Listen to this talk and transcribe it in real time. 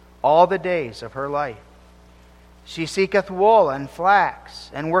all the days of her life. She seeketh wool and flax,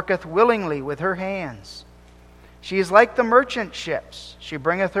 and worketh willingly with her hands. She is like the merchant ships. She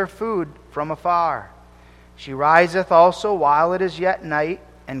bringeth her food from afar. She riseth also while it is yet night,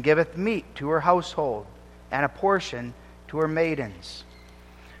 and giveth meat to her household, and a portion to her maidens.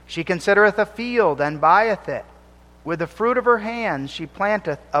 She considereth a field, and buyeth it. With the fruit of her hands she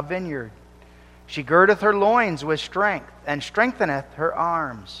planteth a vineyard. She girdeth her loins with strength, and strengtheneth her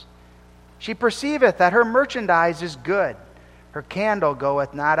arms. She perceiveth that her merchandise is good. Her candle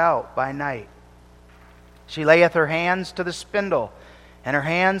goeth not out by night. She layeth her hands to the spindle, and her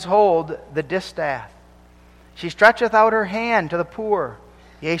hands hold the distaff. She stretcheth out her hand to the poor,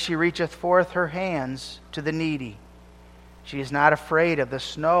 yea, she reacheth forth her hands to the needy. She is not afraid of the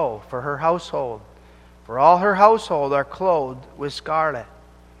snow for her household, for all her household are clothed with scarlet.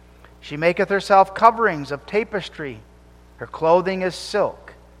 She maketh herself coverings of tapestry. Her clothing is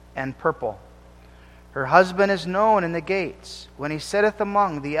silk and purple. Her husband is known in the gates, when he sitteth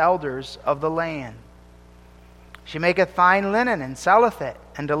among the elders of the land. She maketh fine linen, and selleth it,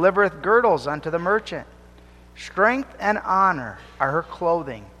 and delivereth girdles unto the merchant. Strength and honor are her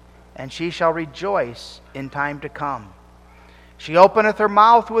clothing, and she shall rejoice in time to come. She openeth her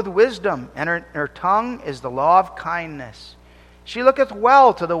mouth with wisdom, and her tongue is the law of kindness. She looketh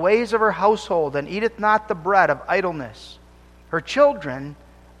well to the ways of her household, and eateth not the bread of idleness. Her children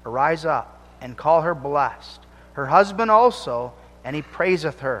arise up, and call her blessed. Her husband also, and he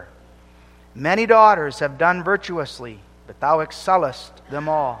praiseth her. Many daughters have done virtuously, but thou excellest them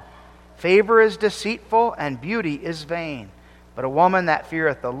all. Favor is deceitful, and beauty is vain. But a woman that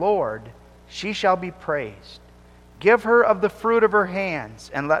feareth the Lord, she shall be praised. Give her of the fruit of her hands,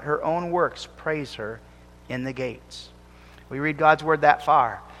 and let her own works praise her in the gates. We read God's word that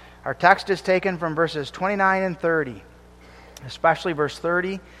far. Our text is taken from verses 29 and 30, especially verse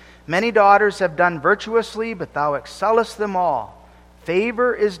 30. Many daughters have done virtuously, but thou excellest them all.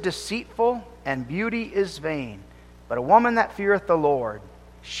 Favor is deceitful, and beauty is vain. But a woman that feareth the Lord,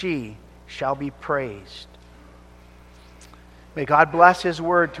 she shall be praised. May God bless his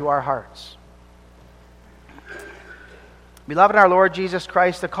word to our hearts. Beloved in our Lord Jesus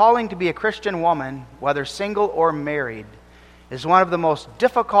Christ, the calling to be a Christian woman, whether single or married, is one of the most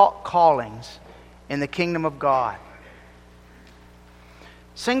difficult callings in the kingdom of God.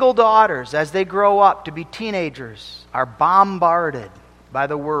 Single daughters, as they grow up to be teenagers, are bombarded by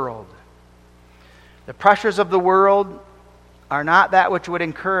the world. The pressures of the world are not that which would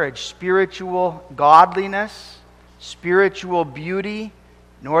encourage spiritual godliness, spiritual beauty,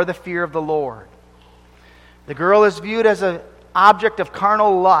 nor the fear of the Lord. The girl is viewed as an object of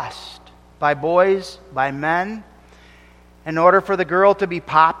carnal lust by boys, by men. In order for the girl to be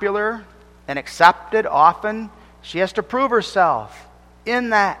popular and accepted, often she has to prove herself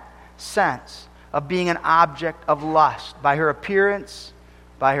in that sense of being an object of lust by her appearance,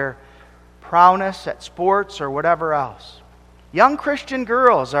 by her prowess at sports or whatever else. Young Christian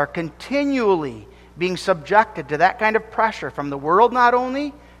girls are continually being subjected to that kind of pressure from the world not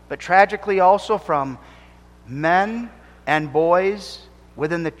only, but tragically also from men and boys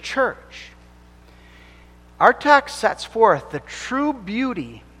within the church. Our text sets forth the true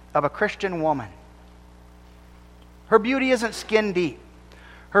beauty of a Christian woman. Her beauty isn't skin deep.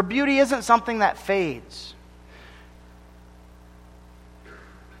 Her beauty isn't something that fades.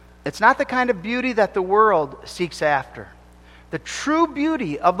 It's not the kind of beauty that the world seeks after. The true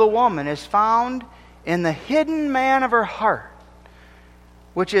beauty of the woman is found in the hidden man of her heart,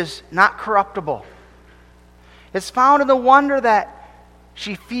 which is not corruptible. It's found in the wonder that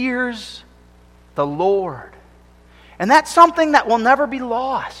she fears the Lord. And that's something that will never be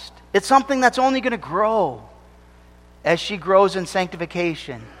lost. It's something that's only going to grow as she grows in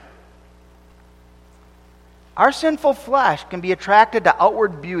sanctification. Our sinful flesh can be attracted to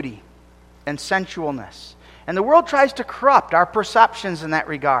outward beauty and sensualness. And the world tries to corrupt our perceptions in that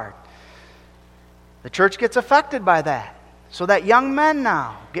regard. The church gets affected by that. So that young men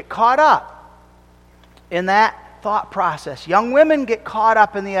now get caught up in that thought process. Young women get caught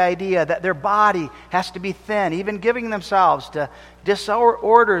up in the idea that their body has to be thin, even giving themselves to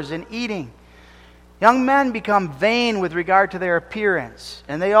disorders in eating. Young men become vain with regard to their appearance.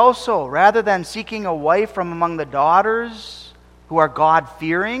 And they also, rather than seeking a wife from among the daughters who are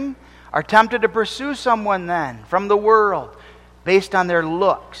God-fearing, are tempted to pursue someone then from the world based on their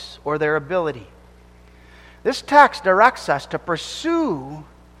looks or their ability. This text directs us to pursue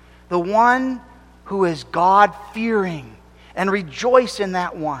the one who is God-fearing and rejoice in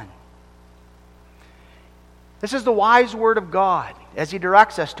that one. This is the wise word of God as he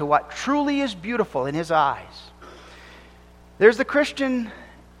directs us to what truly is beautiful in his eyes. There's the Christian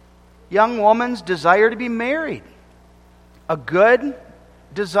young woman's desire to be married. A good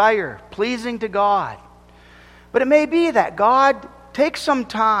desire, pleasing to God. But it may be that God takes some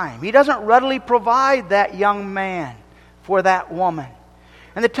time. He doesn't readily provide that young man for that woman.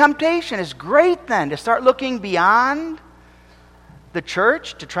 And the temptation is great then to start looking beyond the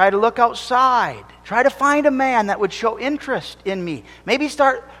church, to try to look outside, try to find a man that would show interest in me. Maybe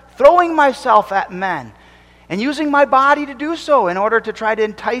start throwing myself at men and using my body to do so in order to try to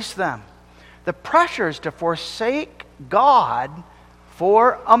entice them. The pressures to forsake God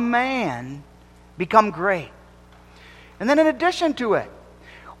for a man become great. And then in addition to it,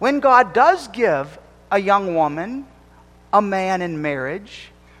 when God does give a young woman a man in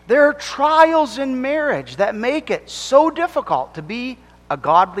marriage, there are trials in marriage that make it so difficult to be a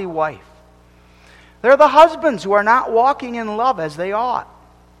godly wife. There are the husbands who are not walking in love as they ought.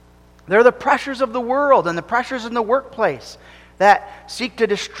 There are the pressures of the world and the pressures in the workplace that seek to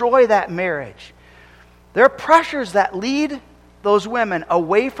destroy that marriage. There are pressures that lead those women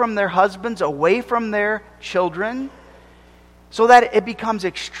away from their husbands, away from their children, so that it becomes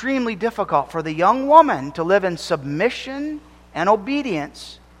extremely difficult for the young woman to live in submission and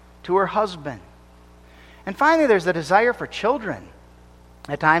obedience to her husband. And finally, there's the desire for children.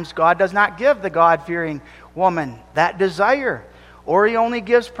 At times, God does not give the God-fearing woman that desire, or He only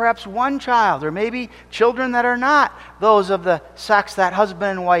gives perhaps one child, or maybe children that are not those of the sex that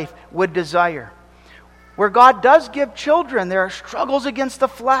husband and wife would desire. Where God does give children, there are struggles against the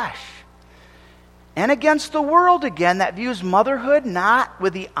flesh and against the world again that views motherhood not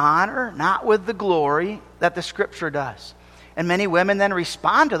with the honor, not with the glory that the Scripture does. And many women then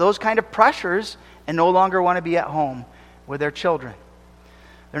respond to those kind of pressures and no longer want to be at home with their children.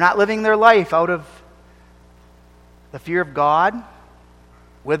 They're not living their life out of the fear of God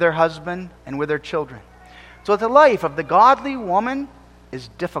with their husband and with their children. So the life of the godly woman is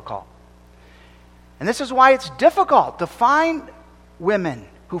difficult. And this is why it's difficult to find women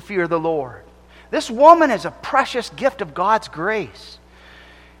who fear the Lord. This woman is a precious gift of God's grace.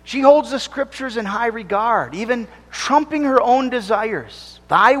 She holds the Scriptures in high regard, even trumping her own desires.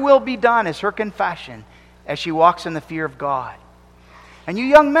 Thy will be done is her confession as she walks in the fear of God. And you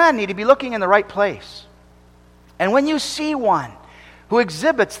young men need to be looking in the right place. And when you see one who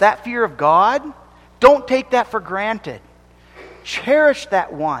exhibits that fear of God, don't take that for granted. Cherish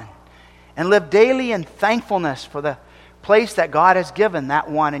that one and live daily in thankfulness for the place that God has given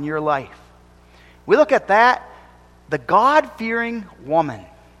that one in your life. We look at that, the God-fearing woman,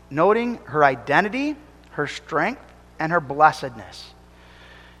 noting her identity, her strength, and her blessedness.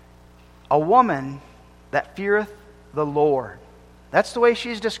 A woman that feareth the Lord. That's the way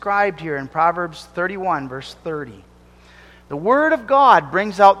she's described here in Proverbs 31, verse 30. The Word of God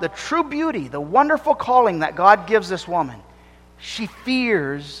brings out the true beauty, the wonderful calling that God gives this woman. She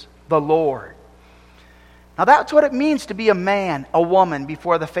fears the Lord. Now that's what it means to be a man, a woman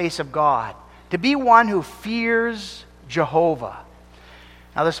before the face of God. To be one who fears Jehovah.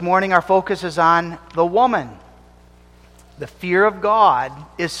 Now this morning our focus is on the woman. The fear of God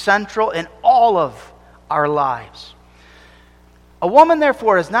is central in all of our lives. A woman,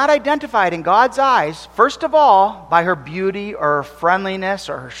 therefore, is not identified in God's eyes, first of all, by her beauty or her friendliness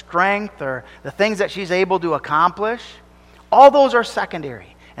or her strength or the things that she's able to accomplish. All those are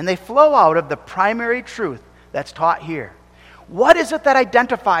secondary, and they flow out of the primary truth that's taught here. What is it that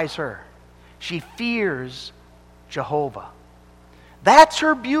identifies her? She fears Jehovah. That's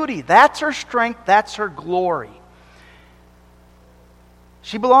her beauty, that's her strength, that's her glory.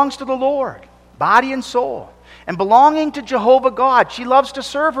 She belongs to the Lord, body and soul. And belonging to Jehovah God, she loves to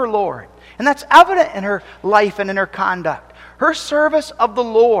serve her Lord. And that's evident in her life and in her conduct. Her service of the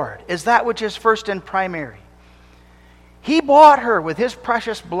Lord is that which is first and primary. He bought her with His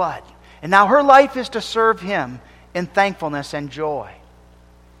precious blood. And now her life is to serve Him in thankfulness and joy.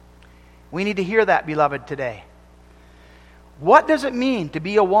 We need to hear that, beloved, today. What does it mean to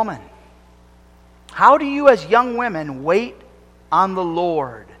be a woman? How do you as young women wait on the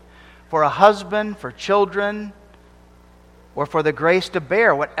Lord for a husband, for children, or for the grace to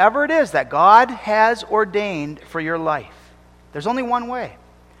bear whatever it is that God has ordained for your life? There's only one way.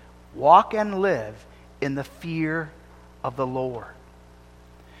 Walk and live in the fear of the Lord.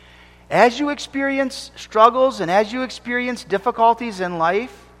 As you experience struggles and as you experience difficulties in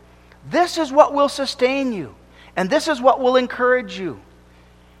life, this is what will sustain you. And this is what will encourage you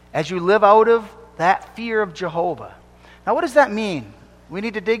as you live out of that fear of Jehovah. Now, what does that mean? We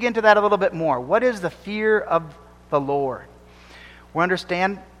need to dig into that a little bit more. What is the fear of the Lord? We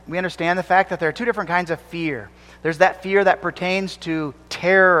understand the fact that there are two different kinds of fear. There's that fear that pertains to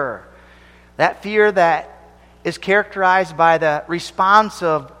terror. That fear that is characterized by the response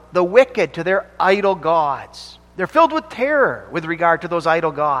of the wicked to their idol gods. They're filled with terror with regard to those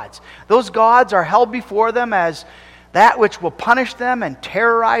idol gods. Those gods are held before them as that which will punish them and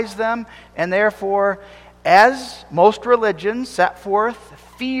terrorize them, and therefore, as most religions set forth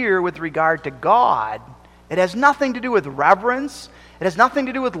fear with regard to God, it has nothing to do with reverence, it has nothing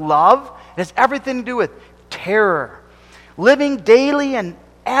to do with love, it has everything to do with terror. Living daily in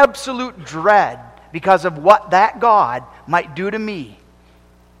absolute dread because of what that God might do to me.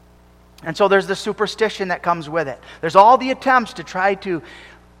 And so there's the superstition that comes with it. There's all the attempts to try to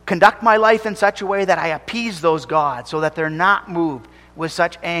conduct my life in such a way that I appease those gods so that they're not moved with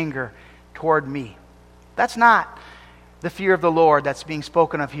such anger toward me. That's not the fear of the Lord that's being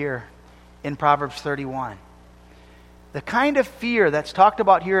spoken of here in Proverbs 31. The kind of fear that's talked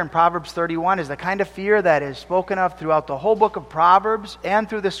about here in Proverbs 31 is the kind of fear that is spoken of throughout the whole book of Proverbs and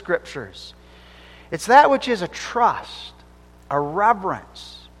through the Scriptures. It's that which is a trust, a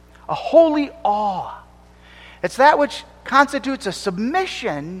reverence, a holy awe. It's that which constitutes a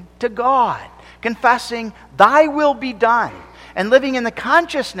submission to God, confessing, "Thy will be done," and living in the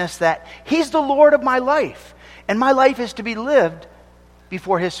consciousness that He's the Lord of my life, and my life is to be lived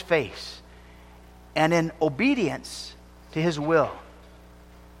before His face and in obedience to His will.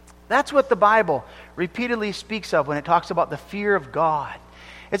 That's what the Bible repeatedly speaks of when it talks about the fear of God.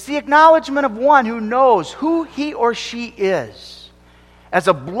 It's the acknowledgement of one who knows who he or she is as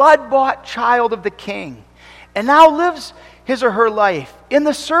a blood-bought child of the King, and now lives his or her life in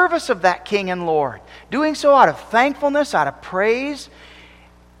the service of that King and Lord, doing so out of thankfulness, out of praise,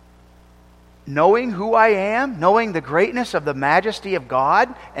 knowing who I am, knowing the greatness of the majesty of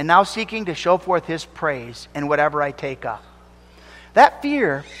God, and now seeking to show forth His praise in whatever I take up. That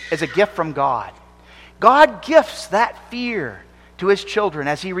fear is a gift from God. God gifts that fear to His children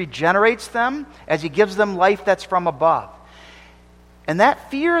as He regenerates them, as He gives them life that's from above. And that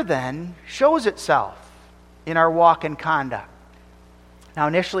fear then shows itself in our walk and conduct. Now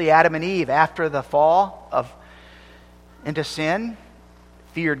initially Adam and Eve, after the fall into sin,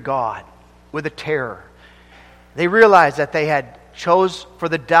 feared God with a terror. They realized that they had chose for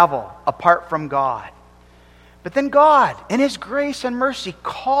the devil apart from God. But then God, in His grace and mercy,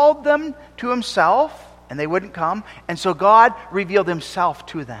 called them to Himself, and they wouldn't come, and so God revealed Himself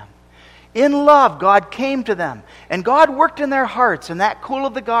to them. In love, God came to them, and God worked in their hearts in that cool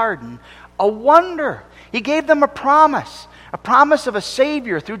of the garden a wonder. He gave them a promise of a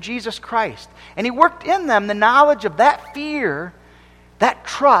Savior through Jesus Christ. And He worked in them the knowledge of that fear, that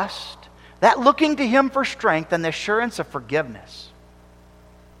trust, that looking to Him for strength, and the assurance of forgiveness.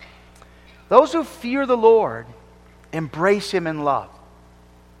 Those who fear the Lord embrace Him in love.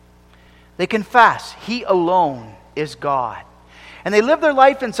 They confess He alone is God. And they live their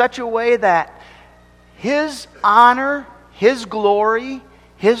life in such a way that His honor, His glory,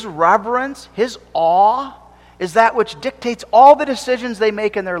 His reverence, His awe is that which dictates all the decisions they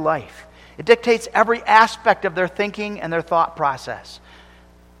make in their life. It dictates every aspect of their thinking and their thought process.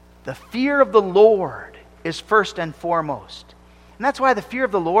 The fear of the Lord is first and foremost. And that's why the fear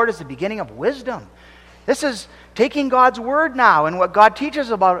of the Lord is the beginning of wisdom. This is taking God's word now and what God teaches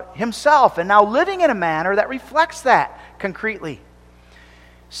about Himself and now living in a manner that reflects that concretely.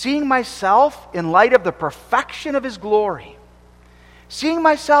 Seeing myself in light of the perfection of His glory. Seeing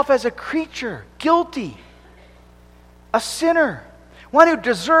myself as a creature, guilty, a sinner, one who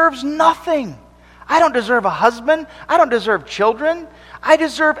deserves nothing. I don't deserve a husband. I don't deserve children. I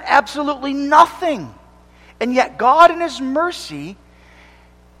deserve absolutely nothing. And yet God in His mercy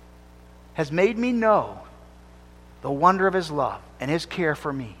has made me know the wonder of His love and His care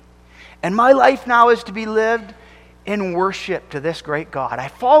for me. And my life now is to be lived in worship to this great God. I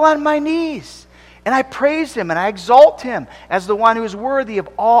fall on my knees and I praise Him and I exalt Him as the one who is worthy of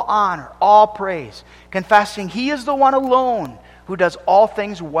all honor, all praise, confessing He is the one alone who does all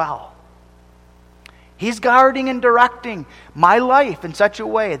things well. He's guarding and directing my life in such a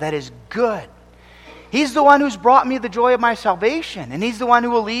way that is good. He's the one who's brought me the joy of my salvation, and He's the one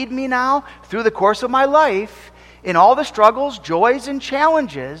who will lead me now through the course of my life in all the struggles, joys, and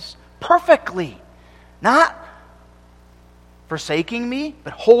challenges perfectly. Not forsaking me,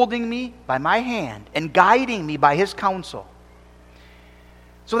 but holding me by my hand and guiding me by His counsel.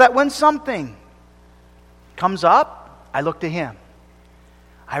 So that when something comes up, I look to Him.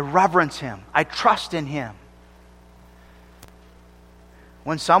 I reverence Him. I trust in Him.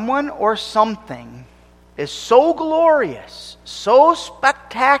 When someone or something is so glorious, so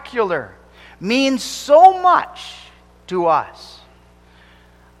spectacular, means so much to us,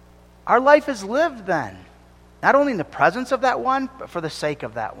 our life is lived then, not only in the presence of that one, but for the sake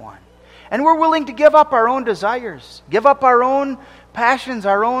of that one. And we're willing to give up our own desires, give up our own passions,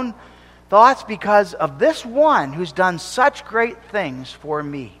 our own thoughts because of this one who's done such great things for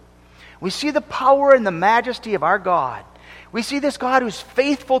me. We see the power and the majesty of our God. We see this God who's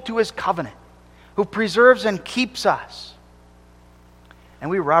faithful to his covenant, who preserves and keeps us. And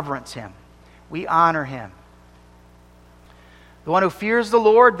we reverence him. We honor him. The one who fears the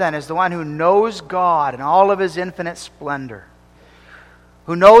Lord, then, is the one who knows God in all of his infinite splendor,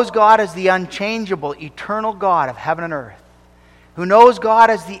 who knows God as the unchangeable, eternal God of heaven and earth, who knows God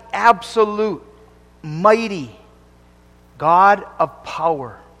as the absolute, mighty God of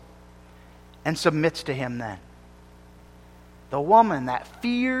power, and submits to him then. The woman that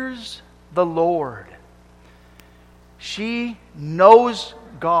fears the Lord, she knows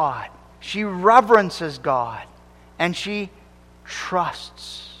God, she reverences God, and she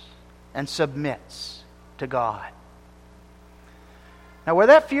trusts and submits to God. Now, where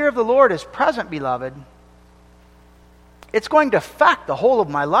that fear of the Lord is present, beloved, it's going to affect the whole of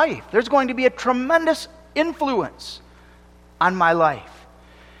my life. There's going to be a tremendous influence on my life.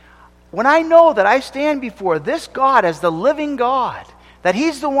 When I know that I stand before this God as the living God, that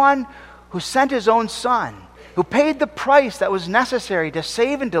he's the one who sent his own Son, who paid the price that was necessary to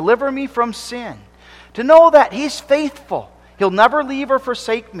save and deliver me from sin, to know that he's faithful, he'll never leave or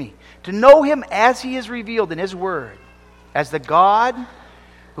forsake me, to know him as he is revealed in his word, as the God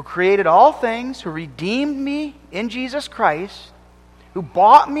who created all things, who redeemed me in Jesus Christ, who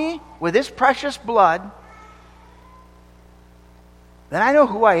bought me with his precious blood, then I know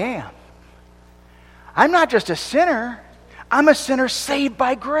who I am. I'm not just a sinner. I'm a sinner saved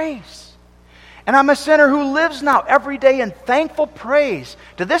by grace. And I'm a sinner who lives now every day in thankful praise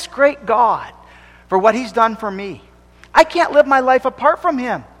to this great God for what he's done for me. I can't live my life apart from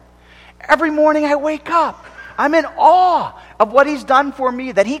him. Every morning I wake up, I'm in awe of what he's done for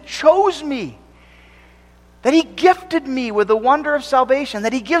me, that he chose me, that he gifted me with the wonder of salvation,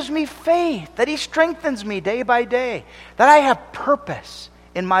 that he gives me faith, that he strengthens me day by day, that I have purpose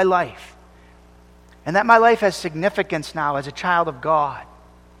in my life, and that my life has significance now as a child of God,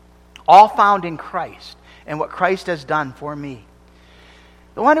 all found in Christ and what Christ has done for me.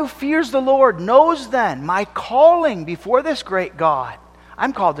 The one who fears the Lord knows then my calling before this great God.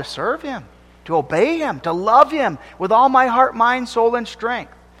 I'm called to serve him, to obey him, to love him with all my heart, mind, soul, and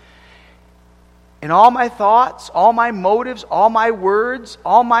strength. In all my thoughts, all my motives, all my words,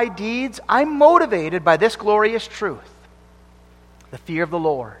 all my deeds, I'm motivated by this glorious truth, the fear of the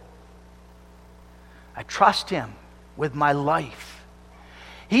Lord. I trust him with my life.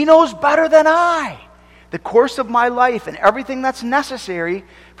 He knows better than I the course of my life and everything that's necessary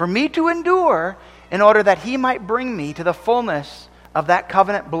for me to endure in order that he might bring me to the fullness of that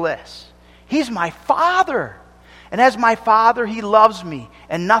covenant bliss. He's my Father. And as my Father, he loves me,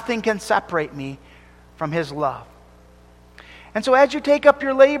 and nothing can separate me from his love. And so as you take up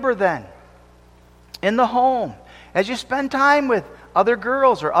your labor then, in the home, as you spend time with other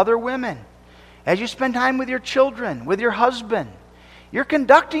girls or other women, as you spend time with your children, with your husband, you're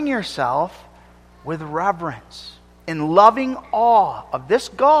conducting yourself with reverence, in loving awe of this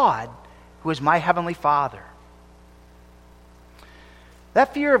God who is my heavenly Father.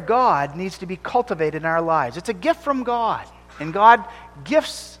 That fear of God needs to be cultivated in our lives. It's a gift from God, and God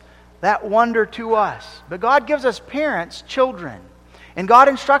gifts that wonder to us. But God gives us parents, children, and God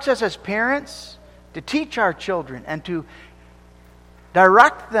instructs us as parents to teach our children and to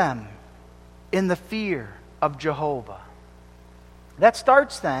direct them in the fear of Jehovah. That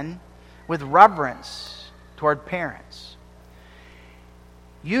starts then with reverence toward parents.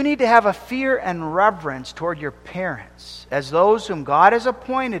 You need to have a fear and reverence toward your parents as those whom God has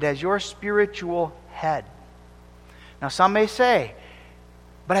appointed as your spiritual head. Now some may say,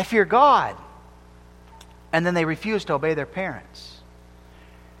 but I fear God. And then they refuse to obey their parents.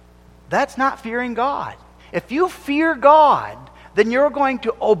 That's not fearing God. If you fear God, then you're going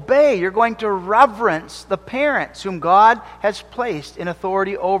to obey, you're going to reverence the parents whom God has placed in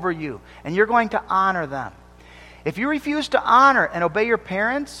authority over you, and you're going to honor them. If you refuse to honor and obey your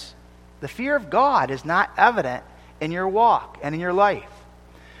parents, the fear of God is not evident in your walk and in your life.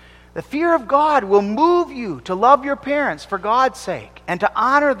 The fear of God will move you to love your parents for God's sake and to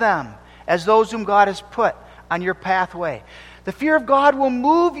honor them as those whom God has put on your pathway. The fear of God will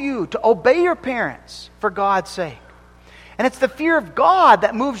move you to obey your parents for God's sake. And it's the fear of God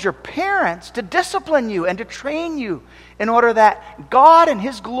that moves your parents to discipline you and to train you in order that God and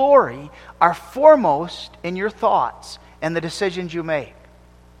his glory are foremost in your thoughts and the decisions you make.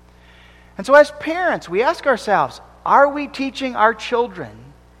 And so as parents, we ask ourselves, are we teaching our children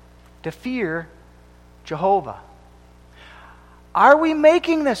to fear Jehovah? Are we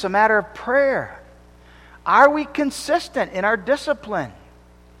making this a matter of prayer? Are we consistent in our discipline?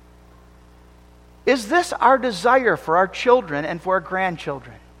 Is this our desire for our children and for our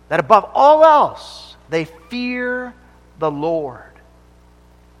grandchildren? That above all else, they fear the Lord.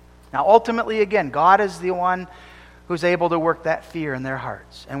 Now, ultimately, again, God is the one who's able to work that fear in their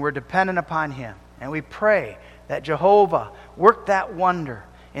hearts. And we're dependent upon Him. And we pray that Jehovah work that wonder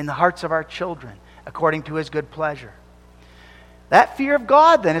in the hearts of our children according to His good pleasure. That fear of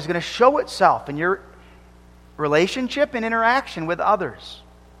God, then, is going to show itself in your relationship and interaction with others.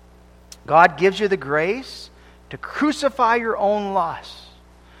 God gives you the grace to crucify your own lusts,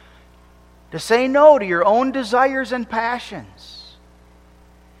 to say no to your own desires and passions,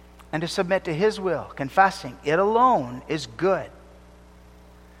 and to submit to His will, confessing it alone is good.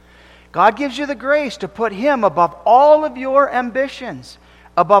 God gives you the grace to put Him above all of your ambitions,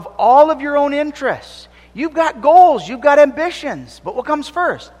 above all of your own interests. You've got goals, you've got ambitions, but what comes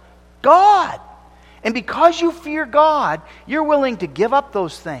first? God. And because you fear God, you're willing to give up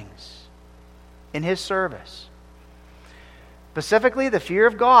those things in His service. Specifically, the fear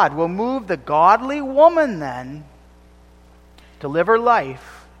of God will move the godly woman then to live her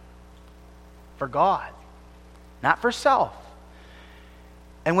life for God, not for self.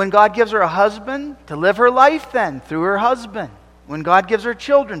 And when God gives her a husband, to live her life then through her husband. When God gives her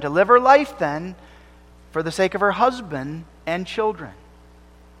children, to live her life then for the sake of her husband and children.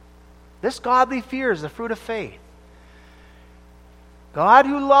 This godly fear is the fruit of faith. God,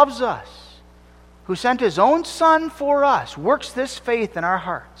 who loves us, who sent His own Son for us, works this faith in our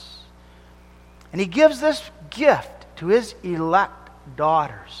hearts. And He gives this gift to His elect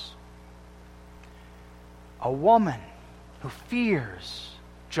daughters. A woman who fears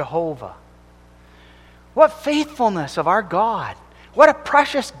Jehovah. What faithfulness of our God. What a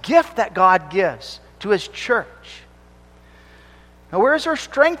precious gift that God gives to His church. Now, where is her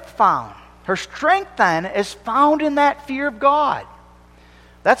strength found? Her strength, then, is found in that fear of God.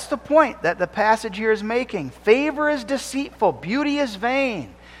 That's the point that the passage here is making. Favor is deceitful, beauty is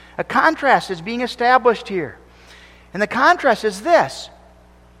vain. A contrast is being established here. And the contrast is this.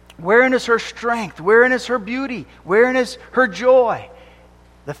 Wherein is her strength? Wherein is her beauty? Wherein is her joy?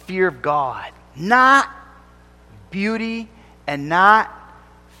 The fear of God. Not beauty and not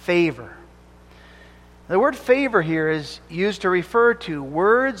favor. The word favor here is used to refer to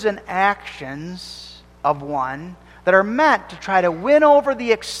words and actions of one that are meant to try to win over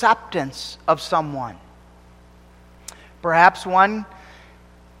the acceptance of someone. Perhaps one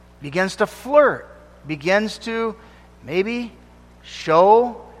begins to flirt, begins to maybe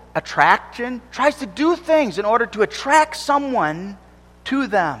show attraction, tries to do things in order to attract someone to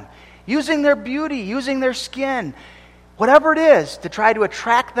them, using their beauty, using their skin, whatever it is, to try to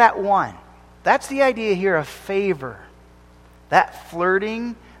attract that one. That's the idea here of favor. That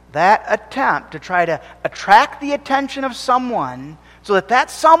flirting, that attempt to try to attract the attention of someone so that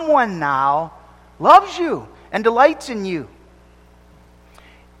that someone now loves you and delights in you.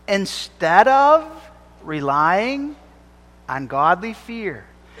 Instead of relying on godly fear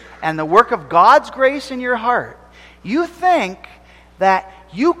and the work of God's grace in your heart, you think that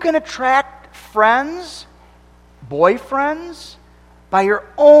you can attract friends, boyfriends, by your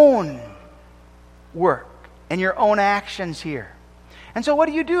own work and your own actions here. And so what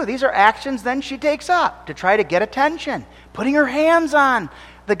do? These are actions then she takes up to try to get attention, putting her hands on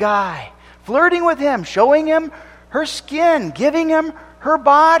the guy, flirting with him, showing him her skin, giving him her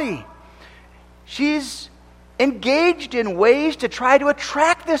body. She's engaged in ways to try to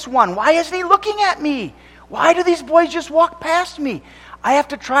attract this one. Why isn't he looking at me? Why do these boys just walk past me? I have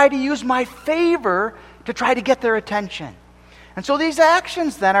to try to use my favor to try to get their attention. And so these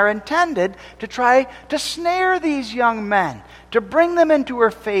actions then are intended to try to snare these young men, to bring them into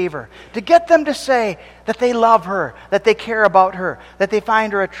her favor, to get them to say that they love her, that they care about her, that they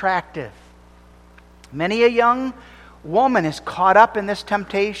find her attractive. Many a young woman is caught up in this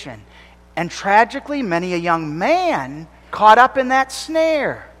temptation, and tragically, many a young man caught up in that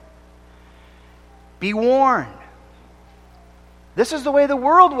snare. Be warned. This is the way the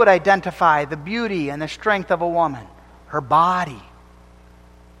world would identify the beauty and the strength of a woman. Her body,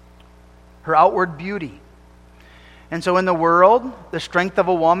 her outward beauty. And so in the world, the strength of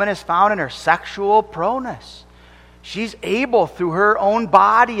a woman is found in her sexual prowess. She's able, through her own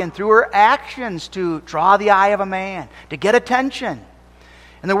body and through her actions, to draw the eye of a man, to get attention.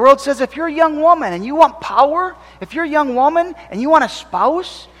 And the world says, if you're a young woman and you want power, if you're a young woman and you want a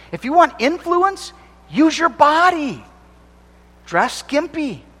spouse, if you want influence, use your body. Dress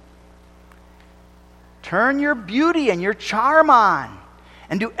skimpy. Turn your beauty and your charm on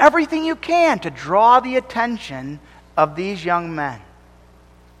and do everything you can to draw the attention of these young men.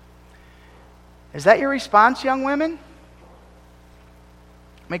 Is that your response, young women?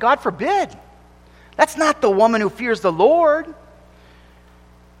 May God forbid. That's not the woman who fears the Lord.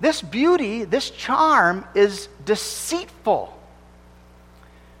 This beauty, this charm is deceitful.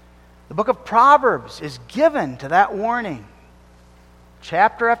 The book of Proverbs is given to that warning.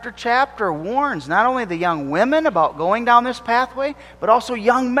 Chapter after chapter warns not only the young women about going down this pathway, but also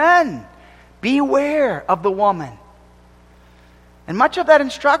young men. Beware of the woman. And much of that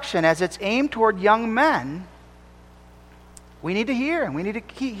instruction, as it's aimed toward young men, we need to hear and we need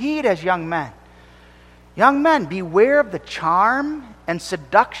to heed as young men. Young men, beware of the charm and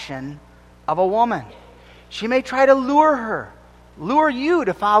seduction of a woman. She may try to lure you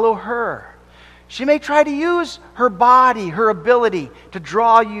to follow her. She may try to use her body, her ability to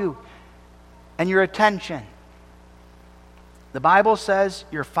draw you and your attention. The Bible says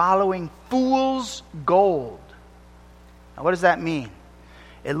you're following fool's gold. Now, what does that mean?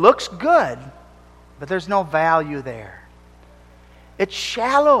 It looks good, but there's no value there. It's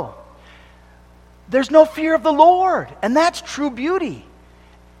shallow. There's no fear of the Lord, and that's true beauty.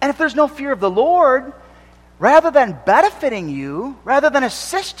 And if there's no fear of the Lord, rather than benefiting you, rather than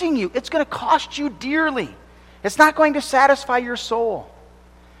assisting you, it's going to cost you dearly. It's not going to satisfy your soul.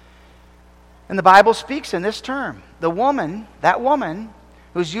 And the Bible speaks in this term. That woman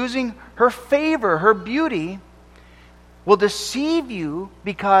who's using her favor, her beauty, will deceive you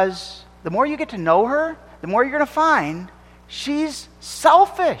because the more you get to know her, the more you're going to find she's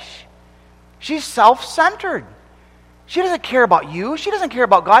selfish. She's self-centered. She doesn't care about you. She doesn't care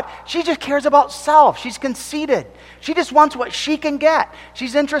about God. She just cares about self. She's conceited. She just wants what she can get.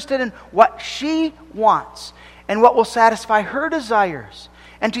 She's interested in what she wants and what will satisfy her desires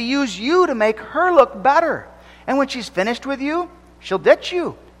and to use you to make her look better. And when she's finished with you, she'll ditch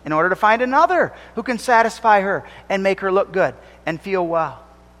you in order to find another who can satisfy her and make her look good and feel well.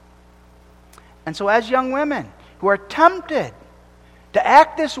 And so as young women who are tempted to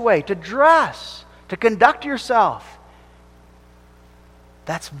act this way, to dress, to conduct yourself,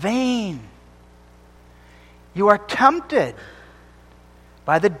 that's vain. You are tempted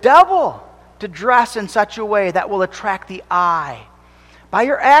by the devil to dress in such a way that will attract the eye. By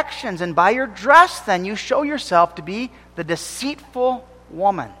your actions and by your dress, then, you show yourself to be the deceitful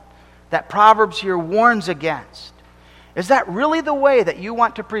woman that Proverbs here warns against. Is that really the way that you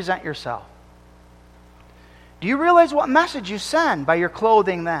want to present yourself? Do you realize what message you send by your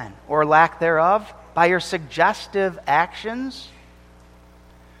clothing then, or lack thereof, by your suggestive actions?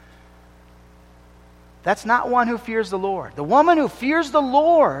 That's not one who fears the Lord. The woman who fears the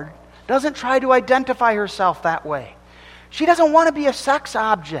Lord doesn't try to identify herself that way. She doesn't want to be a sex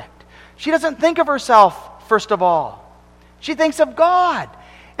object. She doesn't think of herself, first of all. She thinks of God.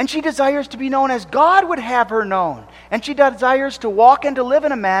 And she desires to be known as God would have her known. And she desires to walk and to live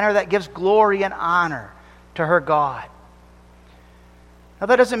in a manner that gives glory and honor to her God. Now,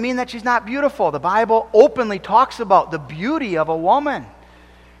 that doesn't mean that she's not beautiful. The Bible openly talks about the beauty of a woman.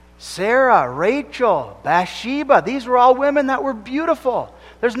 Sarah, Rachel, Bathsheba, these were all women that were beautiful.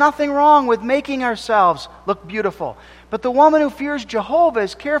 There's nothing wrong with making ourselves look beautiful. But the woman who fears Jehovah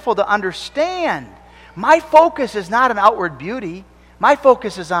is careful to understand, my focus is not on outward beauty. My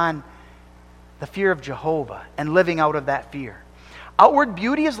focus is on the fear of Jehovah and living out of that fear. Outward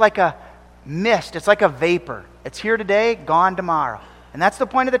beauty is like a mist. It's like a vapor. It's here today, gone tomorrow. And that's the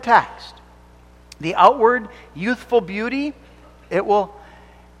point of the text. The outward youthful beauty, it will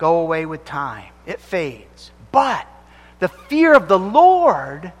go away with time. It fades. But the fear of the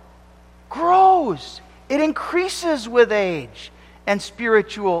Lord grows. It increases with age and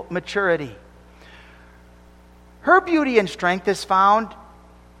spiritual maturity. Her beauty and strength is found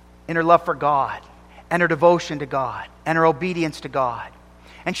in her love for God and her devotion to God and her obedience to God.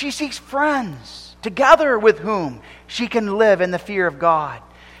 And she seeks friends together with whom she can live in the fear of God.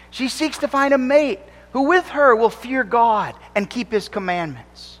 She seeks to find a mate who with her will fear God and keep His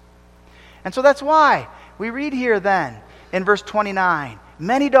commandments. And so that's why we read here then in verse 29,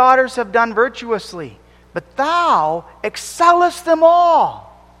 many daughters have done virtuously, but thou excellest them all.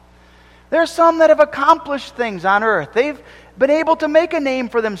 There are some that have accomplished things on earth. They've been able to make a name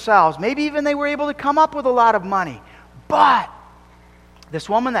for themselves. Maybe even they were able to come up with a lot of money. But this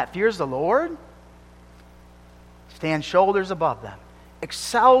woman that fears the Lord stands shoulders above them,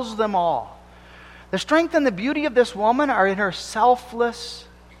 excels them all. The strength and the beauty of this woman are in her selfless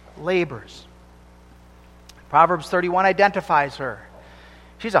labors. Proverbs 31 identifies her.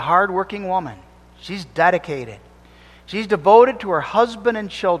 She's a hard-working woman. She's dedicated. She's devoted to her husband and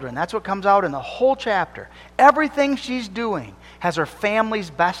children. That's what comes out in the whole chapter. Everything she's doing has her family's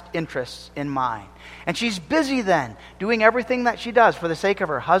best interests in mind. And she's busy then doing everything that she does for the sake of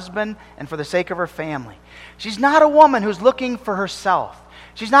her husband and for the sake of her family. She's not a woman who's looking for herself.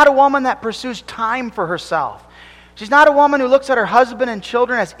 She's not a woman that pursues time for herself. She's not a woman who looks at her husband and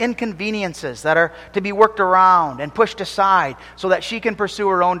children as inconveniences that are to be worked around and pushed aside so that she can pursue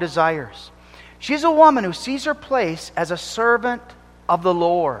her own desires. She's a woman who sees her place as a servant of the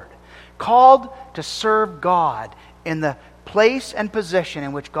Lord, called to serve God in the place and position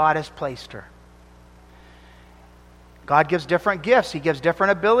in which God has placed her. God gives different gifts. He gives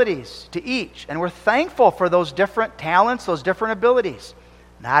different abilities to each. And we're thankful for those different talents, those different abilities.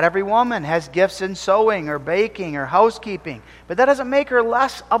 Not every woman has gifts in sewing or baking or housekeeping, but that doesn't make her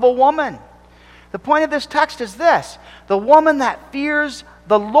less of a woman. The point of this text is this: the woman that fears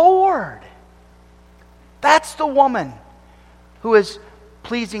the Lord. That's the woman who is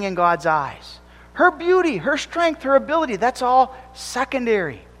pleasing in God's eyes. Her beauty, her strength, her ability, that's all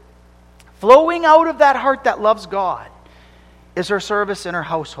secondary. Flowing out of that heart that loves God is her service in her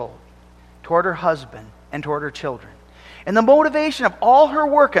household, toward her husband and toward her children. And the motivation of all her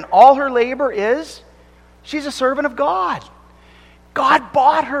work and all her labor is she's a servant of God. God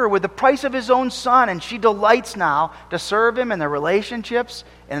bought her with the price of His own Son, and she delights now to serve Him in the relationships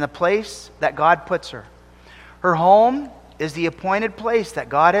and in the place that God puts her. Her home is the appointed place that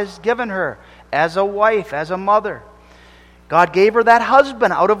God has given her as a wife, as a mother. God gave her that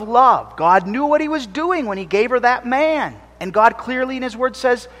husband out of love. God knew what He was doing when He gave her that man. And God clearly in His Word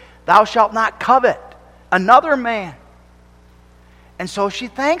says, "Thou shalt not covet another man." And so she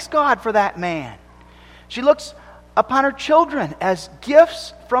thanks God for that man. She looks upon her children as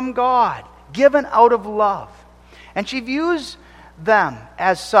gifts from God, given out of love. And she views them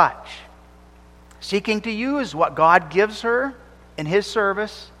as such, seeking to use what God gives her in His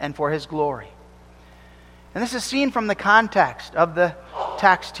service and for His glory. And this is seen from the context of the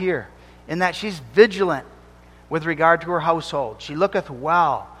text here, in that she's vigilant with regard to her household. She looketh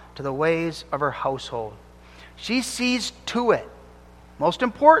well to the ways of her household. She sees to it, most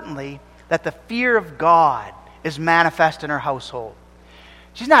importantly, that the fear of God is manifest in her household.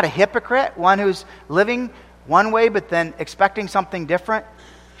 She's not a hypocrite, one who's living one way but then expecting something different.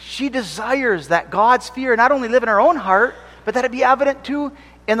 She desires that God's fear not only live in her own heart, but that it be evident too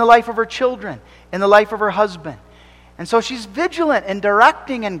in the life of her children, in the life of her husband. And so she's vigilant in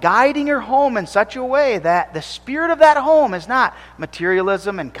directing and guiding her home in such a way that the spirit of that home is not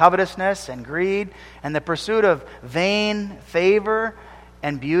materialism and covetousness and greed and the pursuit of vain favor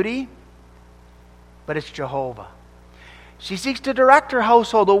and beauty, but it's Jehovah. She seeks to direct her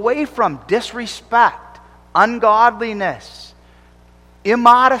household away from disrespect, ungodliness,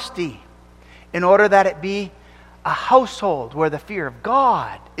 immodesty, in order that it be a household where the fear of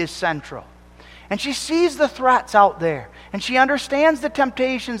God is central. And she sees the threats out there, and she understands the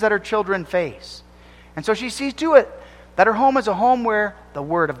temptations that her children face. And so she sees to it that her home is a home where the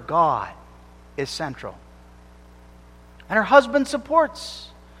Word of God is central. And her husband supports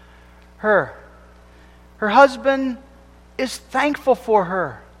her. Her husband is thankful for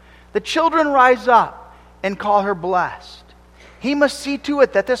her. The children rise up and call her blessed. He must see to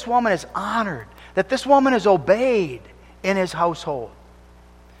it that this woman is honored, that this woman is obeyed in his household.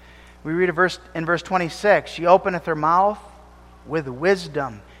 We read in verse 26, she openeth her mouth with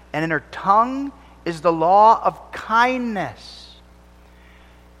wisdom, and in her tongue is the law of kindness.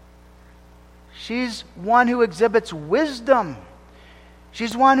 She's one who exhibits wisdom.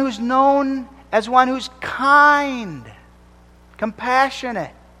 She's one who's known as one who's kind,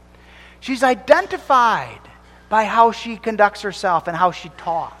 compassionate. She's identified by how she conducts herself and how she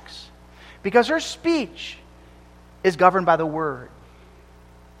talks, because her speech is governed by the Word.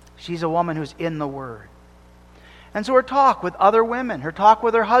 She's a woman who's in the Word. And so her talk with other women, her talk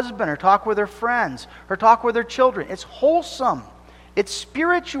with her husband, her talk with her friends, her talk with her children, it's wholesome. It's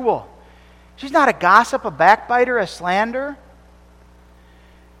spiritual. She's not a gossip, a backbiter, a slanderer.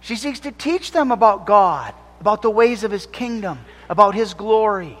 She seeks to teach them about God, about the ways of His kingdom, about His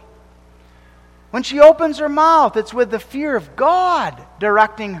glory. When she opens her mouth, it's with the fear of God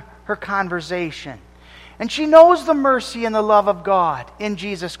directing her conversation. And she knows the mercy and the love of God in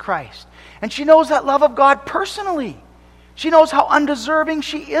Jesus Christ. And she knows that love of God personally. She knows how undeserving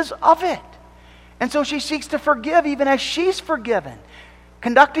she is of it. And so she seeks to forgive even as she's forgiven,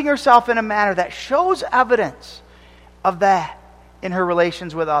 conducting herself in a manner that shows evidence of that in her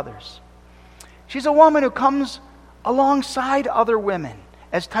relations with others. She's a woman who comes alongside other women,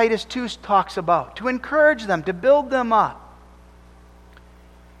 as Titus 2 talks about, to encourage them, to build them up.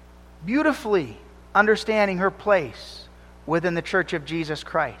 Beautifully understanding her place within the Church of Jesus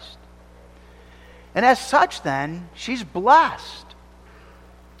Christ. And as such, then, she's blessed.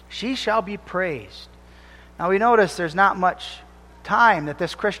 She shall be praised. Now we notice there's not much time that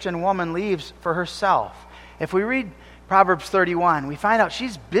this Christian woman leaves for herself. If we read Proverbs 31, we find out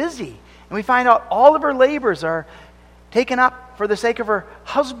she's busy. And we find out all of her labors are taken up for the sake of her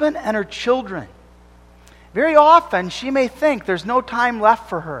husband and her children. Very often, she may think there's no time left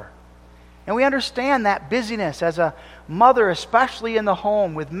for her. And we understand that busyness as a mother, especially in the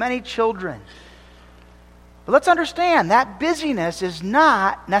home with many children. But let's understand that busyness is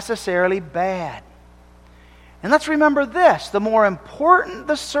not necessarily bad. And let's remember this: the more important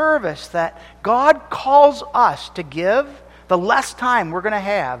the service that God calls us to give, the less time we're going to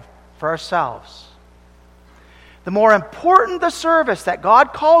have for ourselves. The more important the service that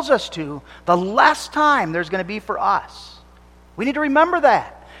God calls us to, the less time there's going to be for us. We need to remember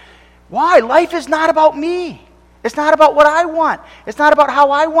that. Why? Life is not about me. It's not about what I want. It's not about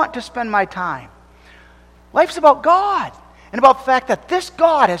how I want to spend my time. Life's about God, and about the fact that this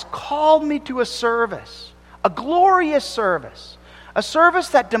God has called me to a service, a glorious service, a service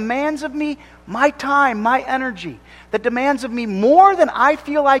that demands of me my time, my energy, that demands of me more than I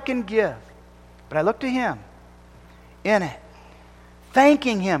feel I can give. But I look to Him in it,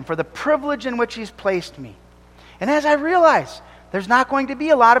 thanking Him for the privilege in which He's placed me. And as I realize there's not going to be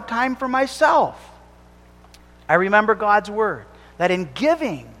a lot of time for myself, I remember God's word, that in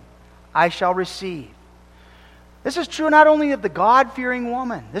giving I shall receive. This is true not only of the God-fearing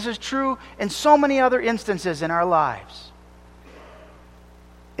woman, this is true in so many other instances in our lives.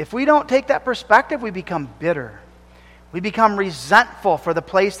 If we don't take that perspective, we become bitter. We become resentful for the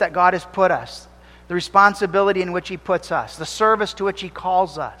place that God has put us, the responsibility in which He puts us, the service to which He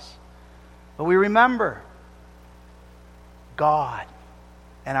calls us. But we remember God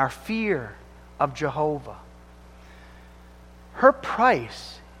and our fear of Jehovah. Her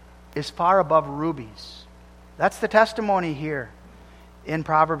price is far above rubies. That's the testimony here in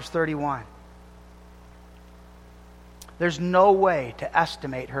Proverbs 31. There's no way to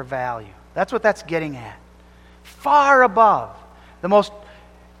estimate her value. That's what that's getting at. Far above the most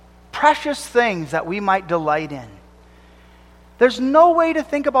precious things that we might delight in. There's no way to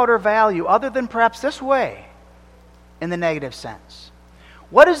think about her value other than perhaps this way, in the negative sense.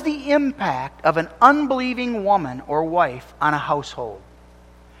 What is the impact of an unbelieving woman or wife on a household?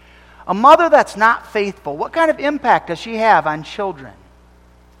 A mother that's not faithful, what kind of impact does she have on children,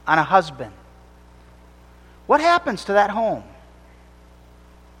 on a husband? What happens to that home?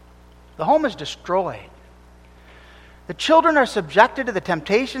 The home is destroyed. The children are subjected to the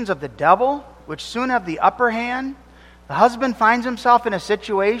temptations of the devil, which soon have the upper hand. The husband finds himself in a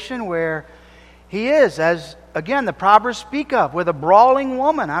situation where he is, as again the Proverbs speak of, with a brawling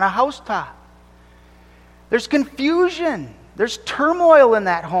woman on a housetop. There's confusion. There's turmoil in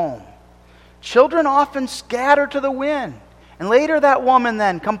that home. Children often scatter to the wind. And later that woman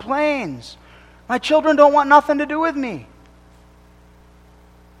then complains, "My children don't want nothing to do with me."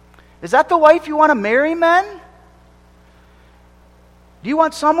 Is that the wife you want to marry, men? Do you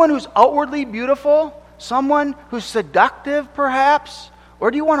want someone who's outwardly beautiful? Someone who's seductive, perhaps?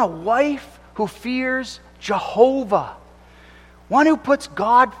 Or do you want a wife who fears Jehovah? One who puts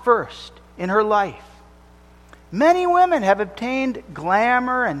God first in her life. Many women have obtained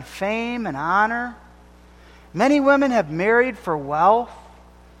glamour and fame and honor. Many women have married for wealth.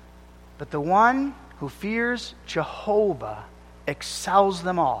 But the one who fears Jehovah excels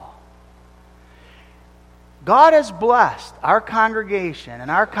them all. God has blessed our congregation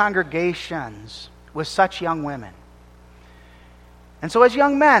and our congregations with such young women. And so as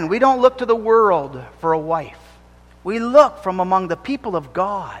young men, we don't look to the world for a wife. We look from among the people of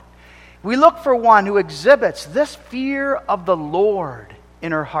God. We look for one who exhibits this fear of the Lord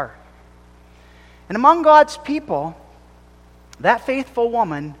in her heart. And among God's people, that faithful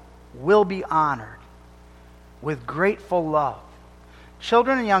woman will be honored with grateful love.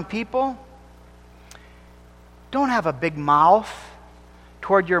 Children and young people, don't have a big mouth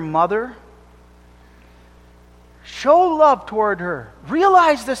toward your mother. Show love toward her.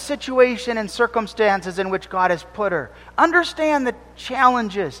 Realize the situation and circumstances in which God has put her. Understand the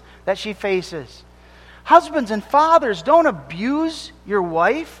challenges that she faces. Husbands and fathers, don't abuse your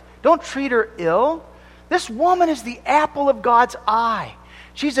wife. Don't treat her ill. This woman is the apple of God's eye.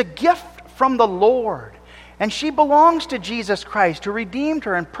 She's a gift from the Lord. And she belongs to Jesus Christ, who redeemed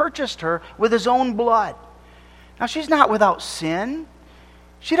her and purchased her with His own blood. Now, she's not without sin.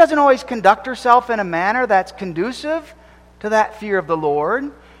 She doesn't always conduct herself in a manner that's conducive to that fear of the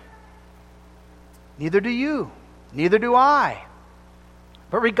Lord. Neither do you. Neither do I.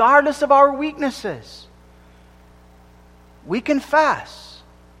 But regardless of our weaknesses, we confess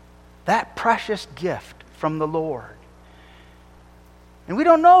that precious gift from the Lord. And we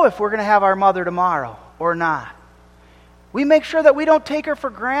don't know if we're going to have our mother tomorrow or not. We make sure that we don't take her for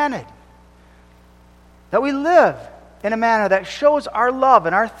granted. That we live in a manner that shows our love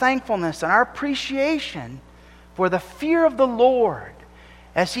and our thankfulness and our appreciation for the fear of the Lord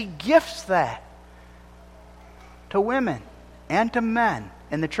as He gifts that to women and to men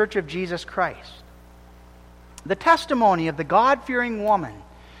in the Church of Jesus Christ. The testimony of the God-fearing woman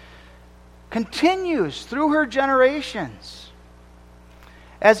continues through her generations.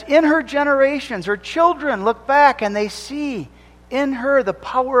 As in her generations, her children look back and they see in her the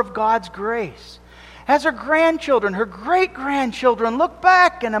power of God's grace. As her grandchildren, her great-grandchildren look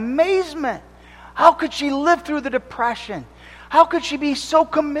back in amazement. How could she live through the Depression? How could she be so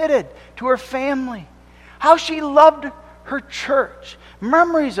committed to her family? How she loved her church.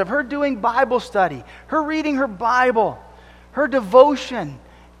 Memories of her doing Bible study, her reading her Bible, her devotion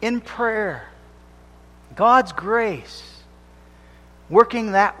in prayer. God's grace,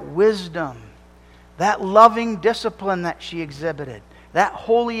 working that wisdom, that loving discipline that she exhibited, that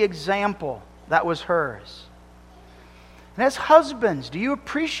holy example that was hers. And as husbands, do you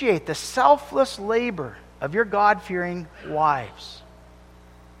appreciate the selfless labor of your God-fearing wives?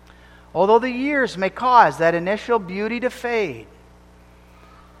 Although the years may cause that initial beauty to fade,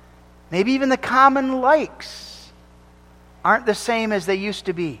 maybe even the common likes aren't the same as they used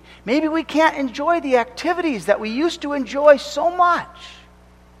to be. Maybe we can't enjoy the activities that we used to enjoy so much.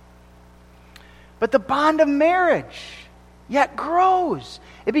 But the bond of marriage yet grows.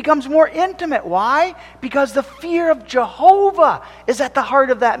 It becomes more intimate. Why? Because the fear of Jehovah is at the heart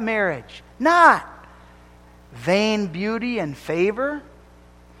of that marriage, not vain beauty and favor.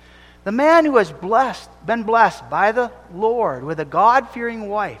 The man who has been blessed by the Lord with a God-fearing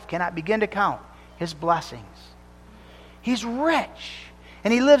wife cannot begin to count his blessings. He's rich,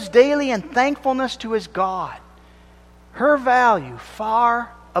 and he lives daily in thankfulness to his God. Her value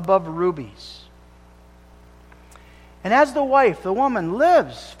far above rubies. And as the wife, the woman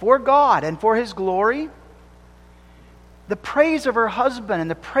lives for God and for His glory, the praise of her husband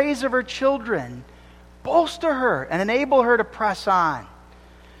and the praise of her children bolster her and enable her to press on.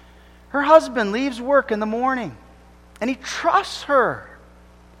 Her husband leaves work in the morning, and he trusts her.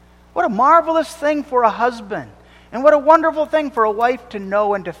 What a marvelous thing for a husband, and what a wonderful thing for a wife to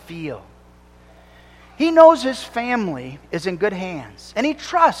know and to feel. He knows his family is in good hands, and he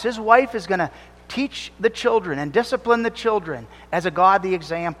trusts his wife is going to teach the children and discipline the children as a godly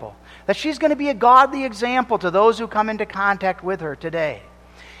example. That she's going to be a godly example to those who come into contact with her today.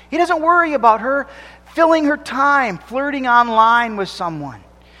 He doesn't worry about her filling her time flirting online with someone.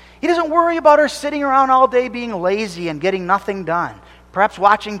 He doesn't worry about her sitting around all day being lazy and getting nothing done, perhaps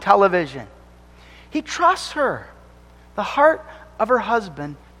watching television. He trusts her. The heart of her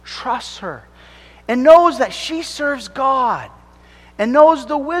husband trusts her and knows that she serves God and knows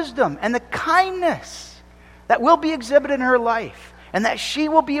the wisdom and the kindness that will be exhibited in her life, and that she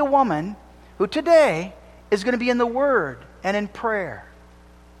will be a woman who today is going to be in the Word and in prayer.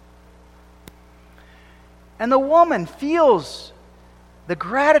 And the woman feels the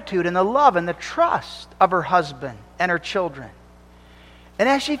gratitude and the love and the trust of her husband and her children. And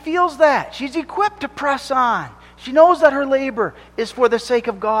as she feels that, she's equipped to press on. She knows that her labor is for the sake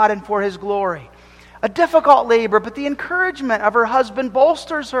of God and for His glory. A difficult labor, but the encouragement of her husband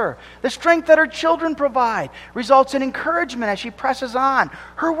bolsters her. The strength that her children provide results in encouragement as she presses on.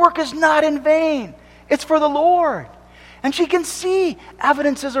 Her work is not in vain. It's for the Lord. And she can see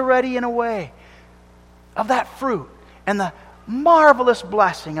evidences already in a way of that fruit and the marvelous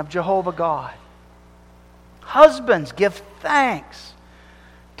blessing of Jehovah God. Husbands, give thanks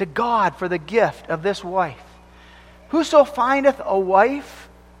to God for the gift of this wife. Whoso findeth a wife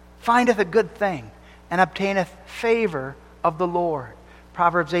findeth a good thing, and obtaineth favor of the Lord.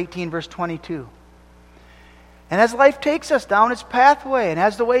 Proverbs 18, verse 22. And as life takes us down its pathway, and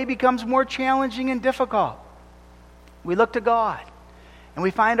as the way becomes more challenging and difficult, we look to God, and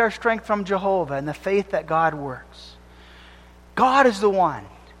we find our strength from Jehovah and the faith that God works. God is the one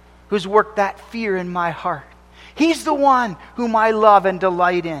who's worked that fear in my heart. He's the one whom I love and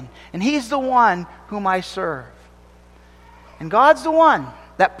delight in, and He's the one whom I serve. And God's the one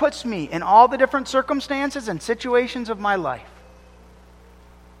that puts me in all the different circumstances and situations of my life,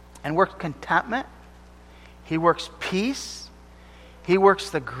 and works contentment. He works peace. He works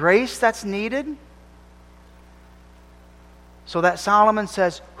the grace that's needed. So that Solomon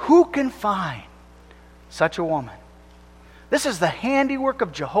says, who can find such a woman? This is the handiwork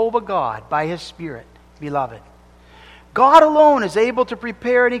of Jehovah God by His Spirit, beloved. God alone is able to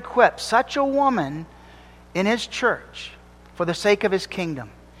prepare and equip such a woman in His church for the sake of His kingdom.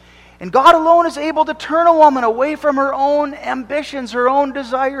 And God alone is able to turn a woman away from her own ambitions, her own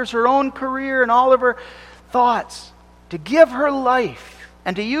desires, her own career, and all of her thoughts, to give her life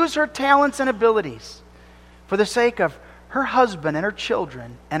and to use her talents and abilities for the sake of her husband and her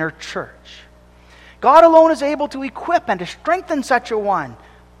children and her church. God alone is able to equip and to strengthen such a one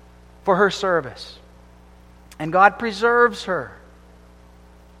for her service. And God preserves her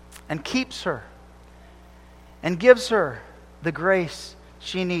and keeps her and gives her the grace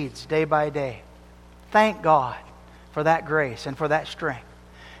she needs day by day. Thank God for that grace and for that strength.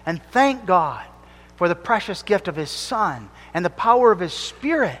 And thank God for the precious gift of His Son and the power of His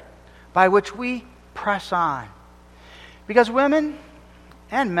Spirit by which we press on. Because women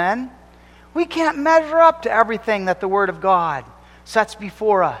and men, we can't measure up to everything that the Word of God sets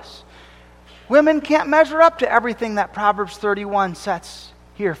before us. Women can't measure up to everything that Proverbs 31 sets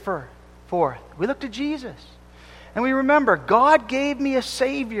here forth. We look to Jesus. And we remember, God gave me a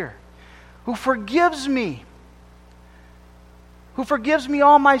Savior who forgives me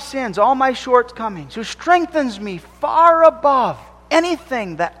all my sins, all my shortcomings, who strengthens me far above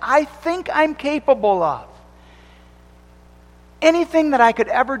anything that I think I'm capable of, anything that I could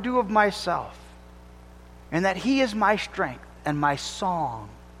ever do of myself, and that He is my strength and my song.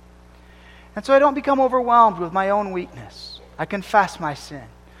 And so I don't become overwhelmed with my own weakness. I confess my sin.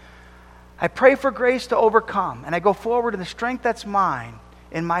 I pray for grace to overcome, and I go forward in the strength that's mine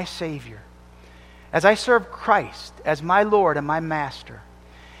in my Savior. As I serve Christ as my Lord and my Master,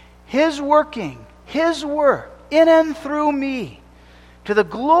 His working, His work in and through me to the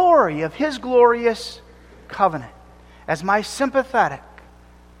glory of His glorious covenant as my sympathetic,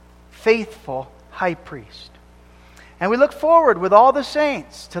 faithful high priest. And we look forward with all the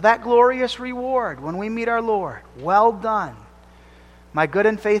saints to that glorious reward when we meet our Lord. Well done, my good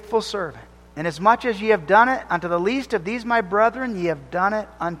and faithful servant. Inasmuch as ye have done it unto the least of these my brethren, ye have done it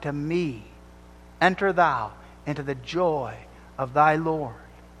unto me. Enter thou into the joy of thy Lord.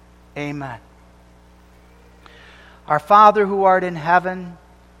 Amen. Our Father who art in heaven,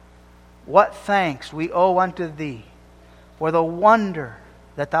 what thanks we owe unto Thee for the wonder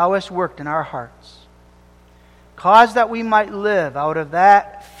that Thou hast worked in our hearts. Cause that we might live out of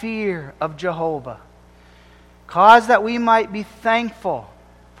that fear of Jehovah. Cause that we might be thankful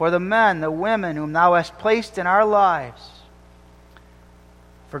for the men, the women whom Thou hast placed in our lives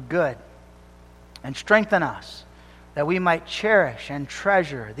for good. And strengthen us that we might cherish and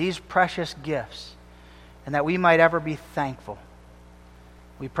treasure these precious gifts and that we might ever be thankful.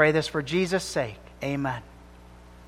 We pray this for Jesus' sake. Amen.